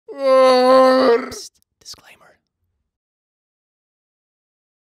Psst, disclaimer.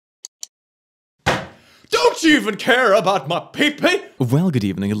 Don't you even care about my pee-pee? Well, good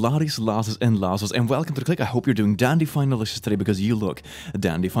evening, laddies, lasses, and lasses, and welcome to the click. I hope you're doing dandy-fine-delicious today because you look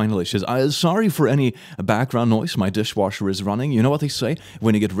dandy-fine-delicious. Sorry for any background noise. My dishwasher is running. You know what they say?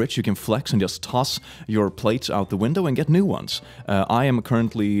 When you get rich, you can flex and just toss your plates out the window and get new ones. I am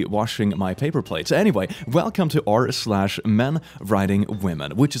currently washing my paper plates. Anyway, welcome to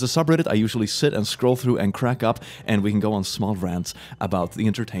r/MenWritingWomen, which is a subreddit I usually sit and scroll through and crack up, and we can go on small rants about the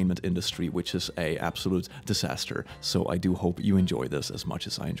entertainment industry, which is a absolute disaster. So I do hope you enjoy this as much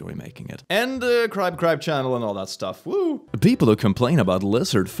as I enjoy making it. And Cribe channel and all that stuff. Woo! People who complain about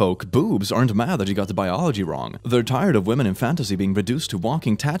lizard folk boobs aren't mad that you got the biology wrong. They're tired of women in fantasy being reduced to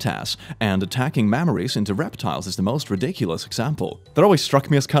walking tatas, and attacking mammaries into reptiles is the most ridiculous example. That always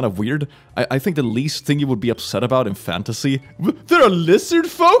struck me as kind of weird. I think the least thing you would be upset about in fantasy... There are lizard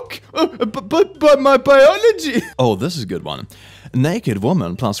folk? But my biology... Oh, this is a good one. Naked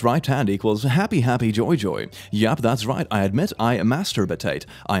woman plus right hand equals happy joy. Yep, that's right. I admit I masturbate.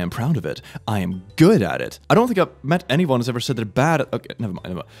 I am proud of it. I am good at it. I don't think I've met anyone who's ever said they're bad at... Okay, never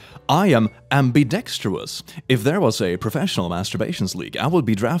mind. I am ambidextrous. If there was a professional masturbations league, I would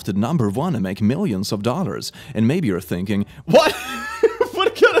be drafted #1 and make millions of dollars. And maybe you're thinking, what?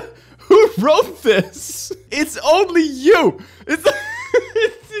 What kind of... Who wrote this? It's only you.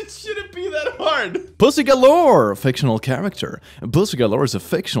 It shouldn't be that hard. Pussy Galore, fictional character. Pussy Galore is a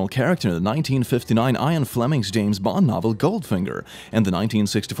fictional character in the 1959 Ian Fleming's James Bond novel Goldfinger, and the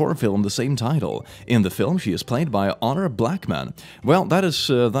 1964 film the same title. In the film, she is played by Honor Blackman. Well, that is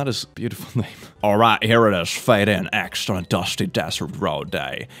a beautiful name. Alright, here it is, fade in X on a dusty desert road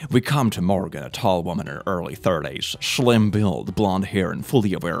day. We come to Morgan, a tall woman in her early 30s, slim build, blonde hair, and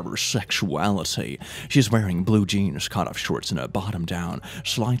fully aware of her sexuality. She's wearing blue jeans, cut-off shorts, and a bottom-down,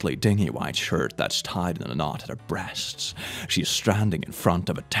 slightly dingy white shirt that's tied in a knot at her breasts. She's standing in front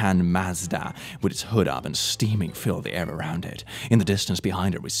of a tan Mazda with its hood up and steaming fill the air around it. In the distance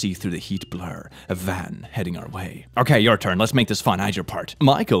behind her, we see through the heat blur a van heading our way. Okay, your turn. Let's make this fun. Hide your part.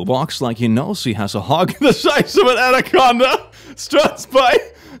 Michael walks like he knows he has a hog The size of an anaconda struts by,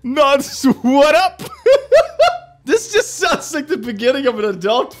 nods, what up? This just sounds like the beginning of an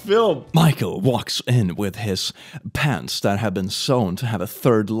adult film. Michael walks in with his pants that have been sewn to have a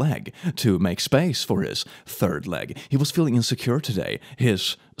third leg to make space for his third leg. He was feeling insecure today.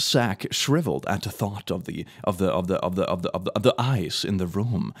 His sack shriveled at the thought of the eyes in the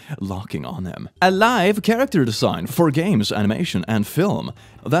room locking on him. A live character design for games, animation, and film.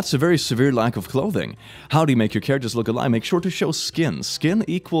 That's a very severe lack of clothing. How do you make your characters look alive? Make sure to show skin. Skin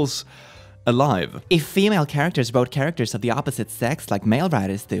equals alive. If female characters wrote characters of the opposite sex like male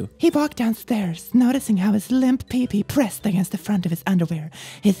writers do. He walked downstairs, noticing how his limp pee-pee pressed against the front of his underwear.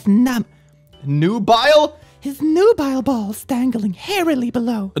 His nubile? His nubile balls dangling hairily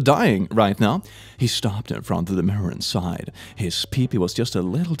below. Dying right now. He stopped in front of the mirror and sighed. His pee-pee was just a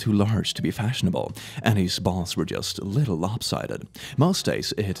little too large to be fashionable, and his balls were just a little lopsided. Most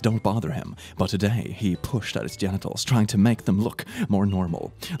days it don't bother him, but today he pushed at his genitals, trying to make them look more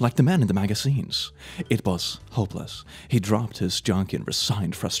normal, like the men in the magazines. It was hopeless. He dropped his junk in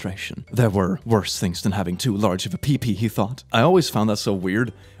resigned frustration. There were worse things than having too large of a pee-pee, he thought. I always found that so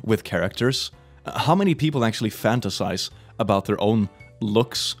weird with characters. How many people actually fantasize about their own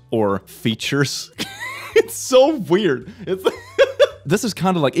looks or features? It's so weird. This is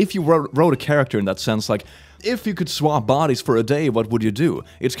kind of like if you wrote a character in that sense, like, if you could swap bodies for a day, what would you do?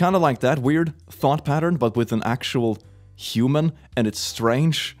 It's kind of like that weird thought pattern, but with an actual human, and it's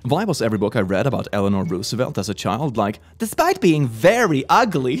strange. Why was every book I read about Eleanor Roosevelt as a child like, despite being very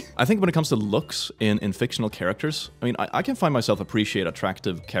ugly? I think when it comes to looks in fictional characters, I mean, I can find myself appreciate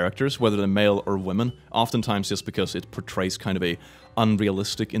attractive characters, whether they're male or women, oftentimes just because it portrays kind of a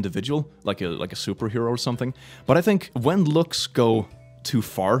unrealistic individual, like a superhero or something. But I think when looks go too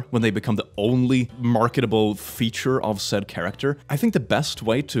far, when they become the only marketable feature of said character, I think the best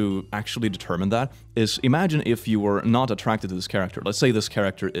way to actually determine that is imagine if you were not attracted to this character. Let's say this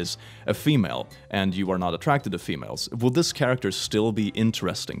character is a female and you are not attracted to females. Will this character still be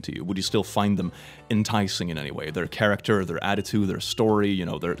interesting to you? Would you still find them enticing in any way? Their character, their attitude, their story, you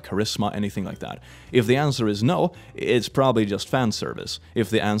know, their charisma, anything like that. If the answer is no, it's probably just fan service. If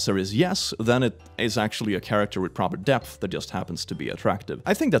the answer is yes, then it is actually a character with proper depth that just happens to be attractive.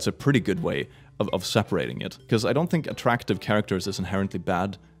 I think that's a pretty good way of separating it, because I don't think attractive characters is inherently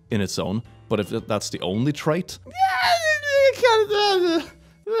bad in its own, but if that's the only trait...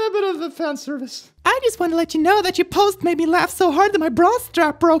 A bit of the fan service. I just want to let you know that your post made me laugh so hard that my bra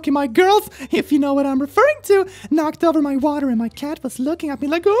strap broke and my girls, if you know what I'm referring to, knocked over my water and my cat was looking at me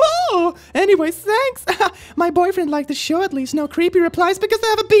like, oh! Anyways, thanks. My boyfriend liked the show at least. No creepy replies because I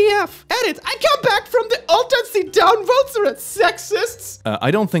have a BF. Edit. I come back from the alt and see downvotes are at sexists.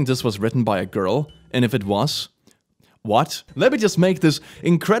 I don't think this was written by a girl, and if it was... What? Let me just make this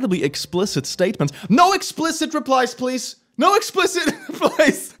incredibly explicit statement. No explicit replies, please! No explicit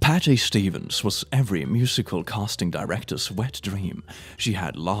replies! Patty Stevens was every musical casting director's wet dream. She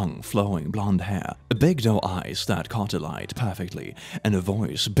had long, flowing blonde hair, big doe eyes that caught the light perfectly, and a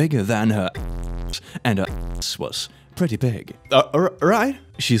voice bigger than her and her was pretty big. Right?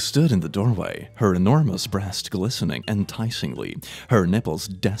 She stood in the doorway, her enormous breast glistening enticingly, her nipples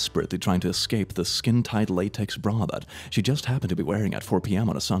desperately trying to escape the skin-tight latex bra that she just happened to be wearing at 4 p.m.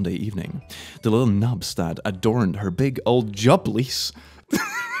 on a Sunday evening. The little nubs that adorned her big old jubblies.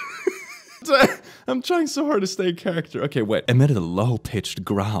 I'm trying so hard to stay in character. Okay, wait. Emitted a low-pitched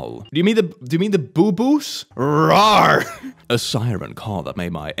growl. Do you mean the boo-boos? Roar! A siren call that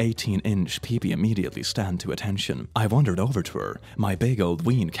made my 18-inch peepee immediately stand to attention. I wandered over to her, my big old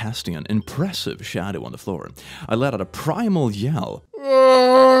ween casting an impressive shadow on the floor. I let out a primal yell.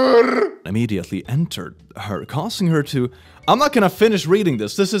 Immediately entered her, causing her to... I'm not gonna finish reading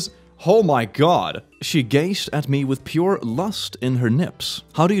this. This is... Oh my god. She gazed at me with pure lust in her nips.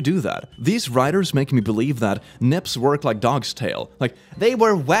 How do you do that? These writers make me believe that nips work like dog's tail. Like, they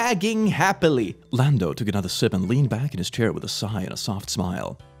were wagging happily. Lando took another sip and leaned back in his chair with a sigh and a soft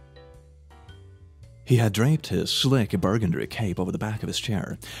smile. He had draped his slick burgundy cape over the back of his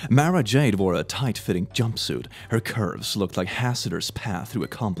chair. Mara Jade wore a tight-fitting jumpsuit. Her curves looked like Hassiter's path through a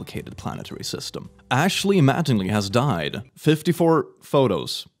complicated planetary system. Ashley Mattingly has died. 54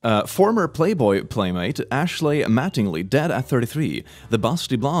 photos. Former Playboy playmate Ashley Mattingly, dead at 33. The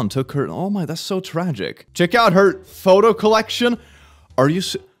busty blonde took her... Oh my, that's so tragic. Check out her photo collection. Are you...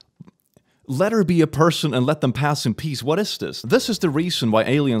 Let her be a person and let them pass in peace. What is this? This is the reason why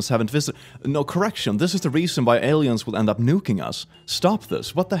aliens haven't visited... No, correction. This is the reason why aliens will end up nuking us. Stop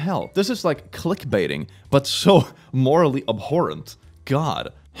this. What the hell? This is like clickbaiting, but so morally abhorrent.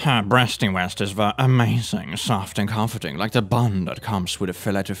 God. Her breasty west is amazing, soft and comforting, like the bun that comes with a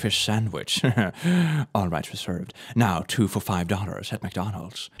fillet of fish sandwich. All rights reserved. Now 2 for $5 at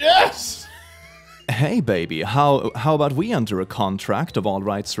McDonald's. Yes! Hey, baby, how about we enter a contract of all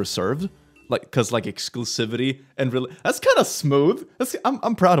rights reserved? Like, cause like exclusivity and really, that's kind of smooth.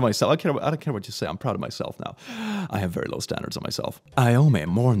 I'm proud of myself. I don't care what you say. I'm proud of myself now. I have very low standards on myself. Iome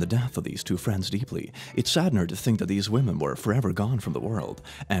mourned the death of these two friends deeply. It saddened her to think that these women were forever gone from the world,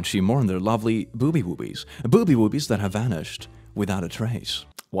 and she mourned their lovely booby-woobies that have vanished without a trace.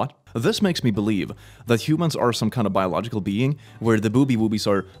 What? This makes me believe that humans are some kind of biological being where the booby-woobies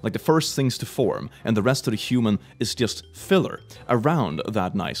are like the first things to form and the rest of the human is just filler around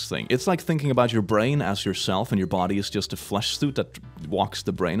that nice thing. It's like thinking about your brain as yourself and your body is just a flesh suit that walks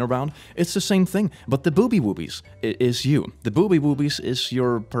the brain around. It's the same thing, but the booby-woobies is you. The booby-woobies is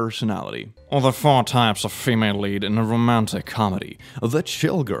your personality. Or the 4 types of female lead in a romantic comedy. The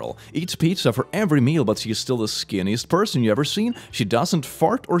chill girl eats pizza for every meal, but she is still the skinniest person you ever seen. She doesn't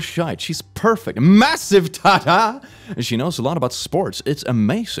fart or shite. She's perfect. Massive tata! She knows a lot about sports. It's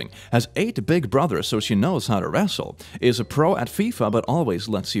amazing. Has 8 big brothers, so she knows how to wrestle. Is a pro at FIFA, but always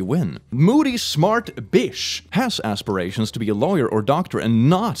lets you win. Moody, smart bish. Has aspirations to be a lawyer or doctor and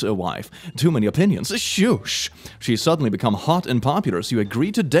not a wife. Too many opinions. Shoosh. She's suddenly become hot and popular, so you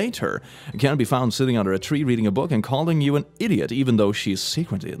agree to date her. Can be found sitting under a tree reading a book and calling you an idiot, even though she's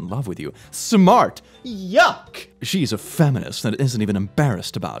secretly in love with you. Smart. Yuck. She's a feminist and isn't even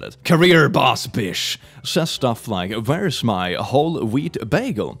embarrassed about it. Career boss bish. Says stuff like, where's my whole wheat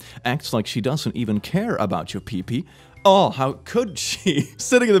bagel? Acts like she doesn't even care about your pee-pee. Oh, how could she?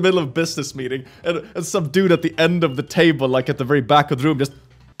 Sitting in the middle of a business meeting and some dude at the end of the table, like at the very back of the room, just...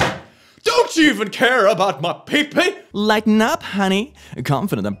 Don't you even care about my pee-pee? Lighten up, honey.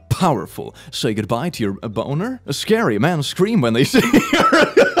 Confident and powerful. Say goodbye to your boner. A scary man scream when they see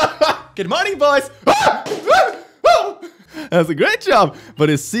her. Good morning, boys. That's a great job, but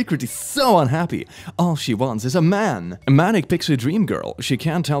his secret is so unhappy. All she wants is a man. A manic pixie dream girl. She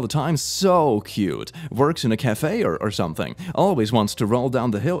can't tell the time, so cute. Works in a cafe or something. Always wants to roll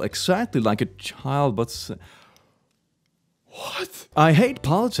down the hill exactly like a child, but... What? I hate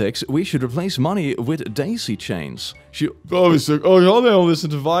politics. We should replace money with daisy chains. She always like, oh, y'all don't listen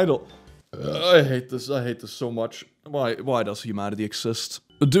to Vital. I hate this. I hate this so much. Why does humanity exist?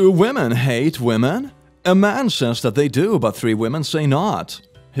 Do women hate women? A man says that they do, but 3 women say not.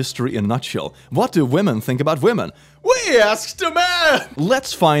 history in a nutshell. What do women think about women? We asked a man!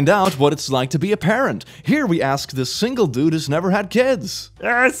 Let's find out what it's like to be a parent. Here we ask this single dude who's never had kids.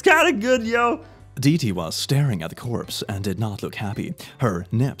 It's kinda good, yo. Dee was staring at the corpse and did not look happy. Her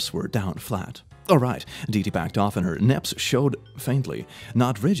nips were down flat. Alright, Dee backed off and her nips showed faintly.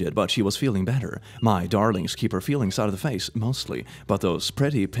 Not rigid, but she was feeling better. My darlings keep her feelings out of the face, mostly. But those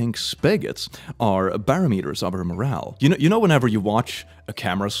pretty pink spigots are barometers of her morale. You know whenever you watch a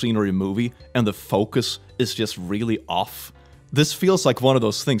camera scene or a movie and the focus is just really off? This feels like one of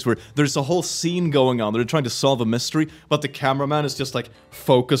those things where there's a whole scene going on. They're trying to solve a mystery, but the cameraman is just like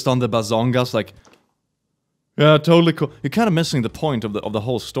focused on the bazongas, like... Yeah, totally cool. You're kind of missing the point of the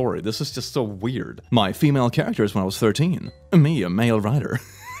whole story. This is just so weird. My female characters when I was 13. Me, a male writer.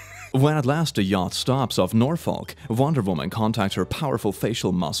 When at last the yacht stops off Norfolk, Wonder Woman contacts her powerful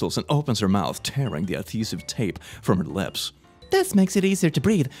facial muscles and opens her mouth, tearing the adhesive tape from her lips. This makes it easier to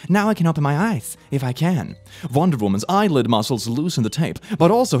breathe. Now I can open my eyes, if I can. Wonder Woman's eyelid muscles loosen the tape,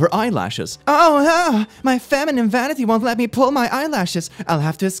 but also her eyelashes. Oh, my feminine vanity won't let me pull my eyelashes. I'll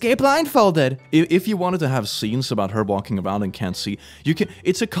have to escape blindfolded. If you wanted to have scenes about her walking around and can't see, you can.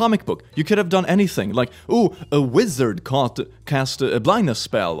 It's a comic book. You could have done anything, like, ooh, a wizard cast a blindness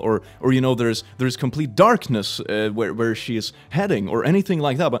spell, or you know, there's complete darkness where she is heading, or anything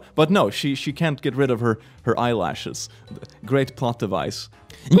like that. But no, she can't get rid of her eyelashes. Great plot device.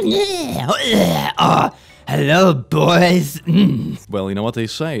 Hello, boys. Well, you know what they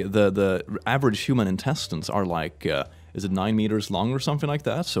say. The average human intestines are like, is it 9 meters long or something like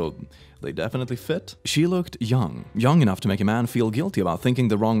that? So they definitely fit. She looked young. Young enough to make a man feel guilty about thinking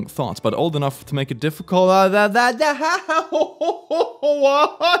the wrong thoughts, but old enough to make it difficult.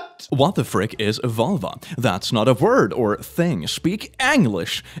 What? What the frick is a vulva? That's not a word or thing. Speak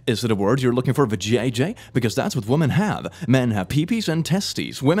English. Is it a word you're looking for, vajayjay? Because that's what women have. Men have peepees and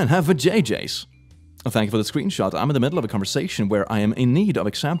testes. Women have vajayjays. Thank you for the screenshot. I'm in the middle of a conversation where I am in need of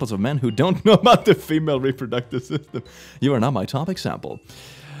examples of men who don't know about the female reproductive system. You are not my top example.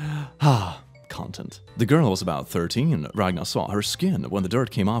 Content. The girl was about 13. Ragnar saw her skin when the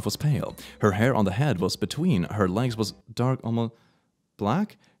dirt came off was pale. Her hair on the head was between. Her legs was dark, almost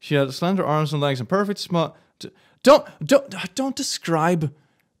black. She had slender arms and legs and perfect small... Don't describe...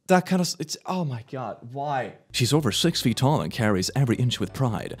 that kind of... It's... Oh my god, why? She's over 6 feet tall and carries every inch with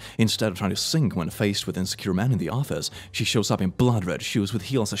pride. Instead of trying to sink when faced with insecure men in the office, she shows up in blood-red shoes with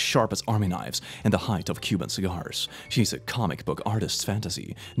heels as sharp as army knives and the height of Cuban cigars. She's a comic book artist's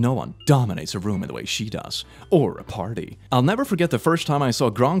fantasy. No one dominates a room in the way she does. Or a party. I'll never forget the first time I saw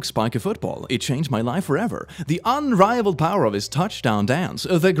Gronk spike a football. It changed my life forever. The unrivaled power of his touchdown dance,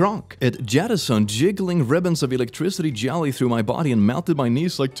 the Gronk. It jettisoned jiggling ribbons of electricity jelly through my body and melted my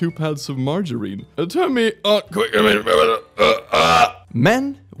knees like 2 pads of margarine. Tell me, quick a minute.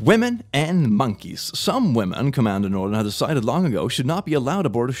 Men, women, and monkeys. Some women, Commander Norton had decided long ago, should not be allowed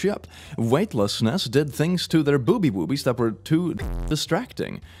aboard a ship. Weightlessness did things to their booby-woobies that were too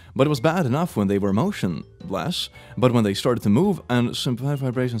distracting. But it was bad enough when they were motionless. But when they started to move, and sympathetic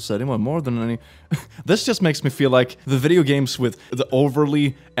vibration setting, well, more than any... This just makes me feel like the video games with the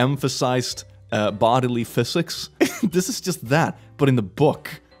overly emphasized bodily physics. This is just that, but in the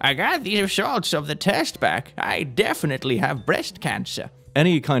book. I got the results of the test back. I definitely have breast cancer.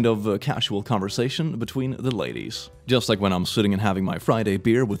 Any kind of casual conversation between the ladies. Just like when I'm sitting and having my Friday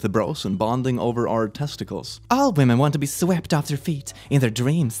beer with the bros and bonding over our testicles. All women want to be swept off their feet. In their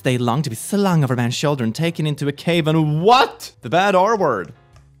dreams, they long to be slung over a man's shoulder and taken into a cave and what? The bad R word.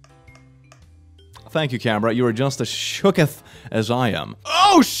 Thank you, camera. You are just as shooketh as I am.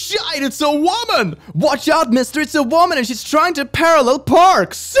 Oh, shit! It's a woman! Watch out, mister! It's a woman and she's trying to parallel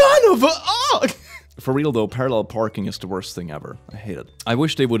park! Son of a... Oh! For real though, parallel parking is the worst thing ever. I hate it. I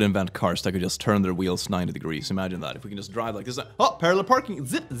wish they would invent cars that could just turn their wheels 90 degrees. Imagine that. If we can just drive like this. Oh, parallel parking.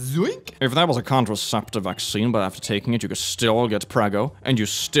 Zip, zoink. If that was a contraceptive vaccine, but after taking it, you could still get prego, and you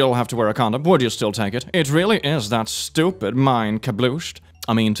still have to wear a condom, would you still take it? It really is that stupid, mind kablooshed.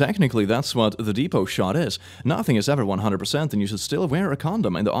 I mean, technically, that's what the depot shot is. Nothing is ever 100%, and you should still wear a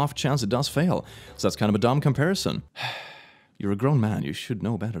condom in the off chance it does fail. So that's kind of a dumb comparison. You're a grown man, you should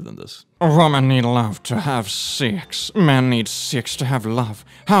know better than this. Women need love to have sex. Men need sex to have love.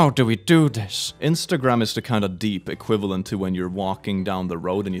 How do we do this? Instagram is the kind of deep equivalent to when you're walking down the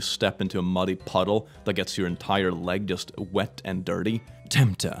road and you step into a muddy puddle that gets your entire leg just wet and dirty.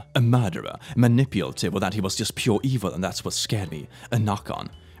 Tempter, a murderer, manipulative, or that he was just pure evil and that's what scared me. A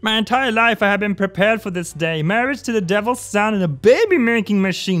knock-on. My entire life I have been prepared for this day. Marriage to the Devil's Son and a baby-making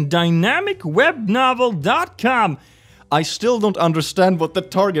machine. DynamicWebNovel.com. I still don't understand what the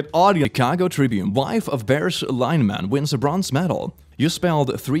target audience... Chicago Tribune, wife of Bears lineman, wins a bronze medal. You spelled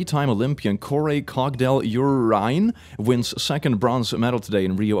 3-time Olympian Corey Cogdell Urine wins 2nd bronze medal today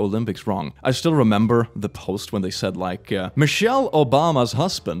in Rio Olympics wrong. I still remember the post when they said like, Michelle Obama's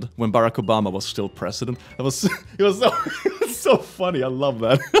husband, when Barack Obama was still president. It was so funny, I love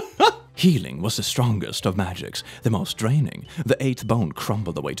that. Healing was the strongest of magics, the most draining. The 8th bone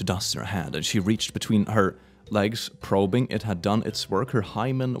crumbled away to dust in her hand, and she reached between her legs, probing it had done its work. Her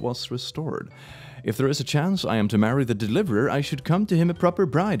hymen was restored. If there is a chance I am to marry the deliverer, I should come to him a proper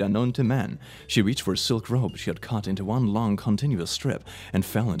bride unknown to men. She reached for a silk robe she had cut into one long continuous strip and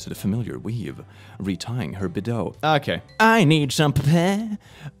fell into the familiar weave, retying her bidot. Okay. I need some pepper.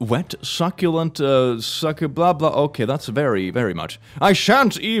 Wet, succulent, blah blah. Okay, that's very, very much. I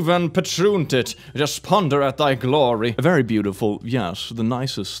shan't even petrunt it, just ponder at thy glory. Very beautiful, yes, the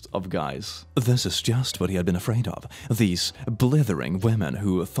nicest of guys. This is just what he had been afraid of. These blithering women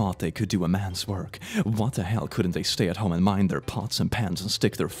who thought they could do a man's work. What the hell, couldn't they stay at home and mind their pots and pans and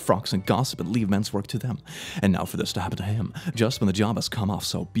stick their frocks and gossip and leave men's work to them? And now for this to happen to him, just when the job has come off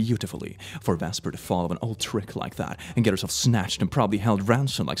so beautifully. For Vesper to follow an old trick like that and get herself snatched and probably held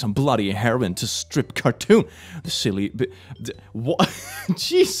ransom like some bloody heroine to strip cartoon. The silly... what?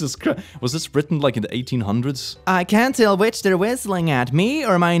 Jesus Christ. Was this written like in the 1800s? I can't tell which they're whistling at, me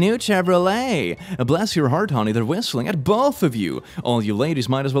or my new Chevrolet. Bless your heart, honey, they're whistling at both of you. All you ladies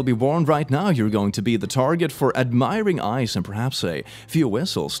might as well be warned right now. You're going to be the target for admiring eyes and perhaps a few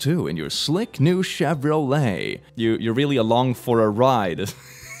whistles too in your slick new Chevrolet. You're really along for a ride.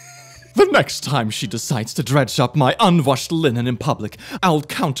 The next time she decides to dredge up my unwashed linen in public, I'll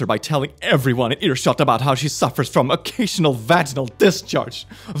counter by telling everyone in earshot about how she suffers from occasional vaginal discharge.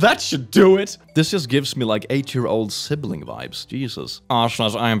 That should do it. This just gives me like 8-year-old sibling vibes. Jesus.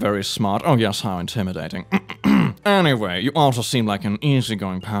 Says I am very smart. Oh yes, how intimidating. Anyway, you also seem like an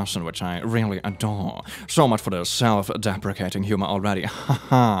easygoing person, which I really adore. So much for the self-deprecating humor already.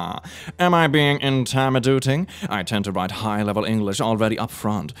 Haha. Am I being intimidating? I tend to write high-level English already up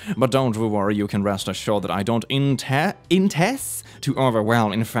front, but don't worry, you can rest assured that I don't intess to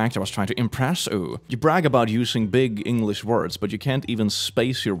overwhelm. In fact, I was trying to impress you. You brag about using big English words, but you can't even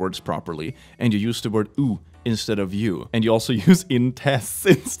space your words properly, and you use the word ooh instead of you. And you also use intense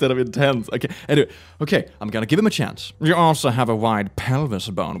instead of intense. Okay, anyway, okay, I'm gonna give him a chance. You also have a wide pelvis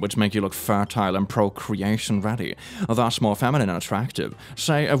bone, which make you look fertile and procreation ready, thus more feminine and attractive.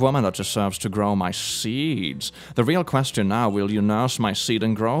 Say a woman that deserves to grow my seeds. The real question now, will you nurse my seed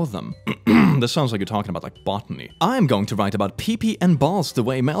and grow them? This sounds like you're talking about like botany. I'm going to write about pee-pee and balls the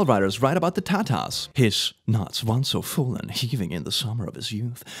way male writers write about the tatas. His nuts, once so full and heaving in the summer of his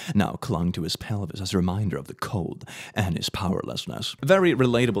youth, now clung to his pelvis as a reminder of the cold and his powerlessness. Very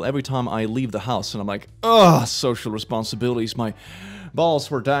relatable. Every time I leave the house and I'm like, ugh, social responsibilities, my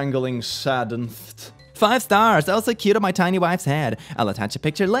balls were dangling, saddened. 5 stars, also cute on my tiny wife's head. I'll attach a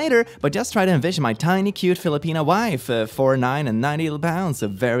picture later, but just try to envision my tiny cute Filipina wife, 4'9" and 90 pounds,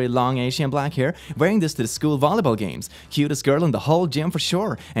 of very long Asian black hair, wearing this to the school volleyball games. Cutest girl in the whole gym for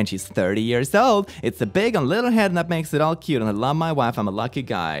sure, and she's 30 years old. It's the big and little head that makes it all cute, and I love my wife, I'm a lucky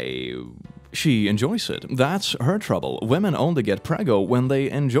guy. She enjoys it. That's her trouble. Women only get preggo when they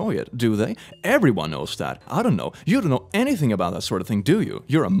enjoy it, do they? Everyone knows that. I don't know. You don't know anything about that sort of thing, do you?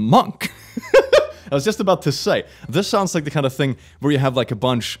 You're a monk. I was just about to say, this sounds like the kind of thing where you have like a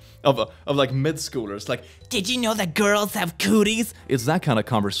bunch of like mid-schoolers, like, did you know that girls have cooties? It's that kind of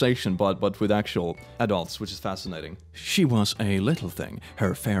conversation, but with actual adults, which is fascinating. She was a little thing,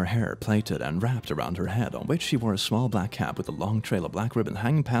 her fair hair plaited and wrapped around her head, on which she wore a small black cap with a long trail of black ribbon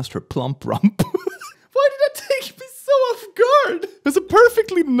hanging past her plump rump. Why did that take me so off guard? It was a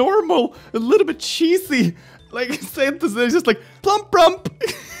perfectly normal, a little bit cheesy, like, saying this, it's just like, plump rump.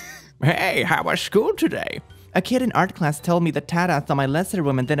 Hey, how was school today? A kid in art class told me the tatas on my lesser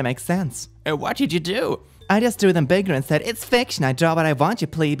women didn't make sense. What did you do? I just drew them bigger and said, it's fiction, I draw what I want, you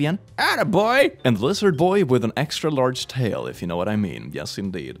plebeian. Attaboy! And the lizard boy with an extra large tail, if you know what I mean. Yes,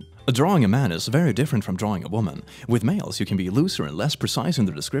 indeed. Drawing a man is very different from drawing a woman. With males, you can be looser and less precise in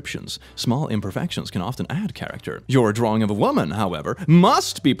their descriptions. Small imperfections can often add character. Your drawing of a woman, however,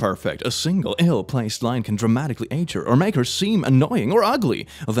 must be perfect. A single ill-placed line can dramatically age her or make her seem annoying or ugly.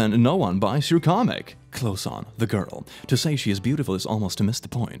 Then no one buys your comic. Close on, the girl. To say she is beautiful is almost to miss the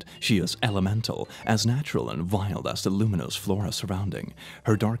point. She is elemental, as natural and wild as the luminous flora surrounding.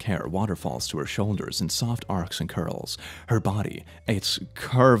 Her dark hair waterfalls to her shoulders in soft arcs and curls. Her body, it's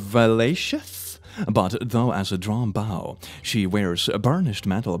curvaceous, but though as a drawn bow, she wears burnished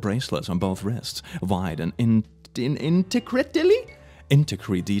metal bracelets on both wrists, wide and intricately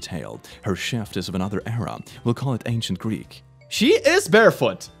detailed. Her shift is of another era. We'll call it ancient Greek. She is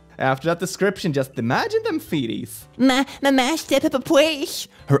barefoot. After that description, just imagine them feeties. Please.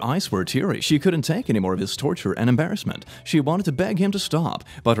 Her eyes were teary. She couldn't take any more of his torture and embarrassment. She wanted to beg him to stop,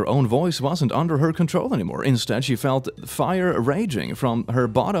 but her own voice wasn't under her control anymore. Instead, she felt fire raging from her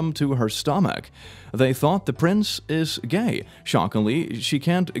bottom to her stomach. They thought the prince is gay. Shockingly, she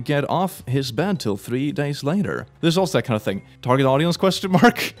can't get off his bed till 3 days later. There's also that kind of thing. Target audience question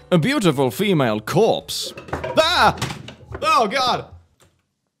mark? A beautiful female corpse. Ah! Oh god!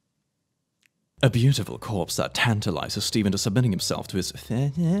 A beautiful corpse that tantalizes Steve into submitting himself to his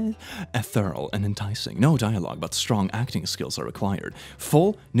ethereal and enticing. No dialogue, but strong acting skills are required.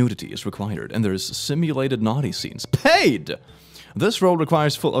 Full nudity is required, and there's simulated naughty scenes. Paid! This role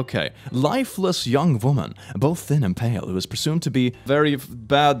requires lifeless young woman, both thin and pale, who is presumed to be Very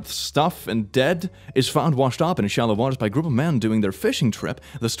bad stuff and dead. is found washed up in shallow waters by a group of men doing their fishing trip.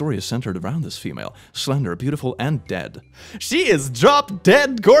 The story is centered around this female, slender, beautiful, and dead. She is drop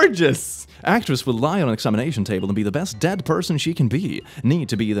dead gorgeous! Actress will lie on an examination table and be the best dead person she can be. Need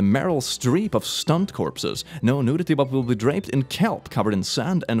to be the Meryl Streep of stunt corpses. No nudity, but will be draped in kelp, covered in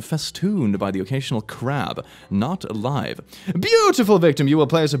sand, and festooned by the occasional crab. Not alive. Beautiful victim, you will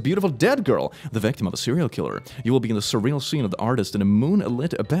play as a beautiful dead girl. The victim of a serial killer. You will be in the surreal scene of the artist in a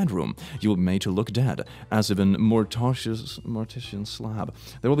moonlit bedroom. You will be made to look dead, as if in mortician slab.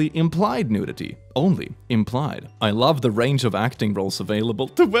 There will be implied nudity. Only implied. I love the range of acting roles available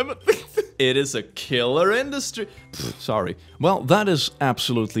to women. It is a killer industry. Sorry. Well, that is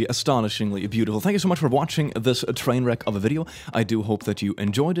absolutely astonishingly beautiful. Thank you so much for watching this train wreck of a video. I do hope that you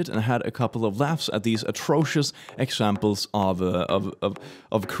enjoyed it and had a couple of laughs at these atrocious examples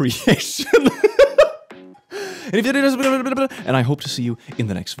of creation. And I hope to see you in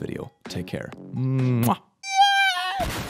the next video. Take care. Mwah.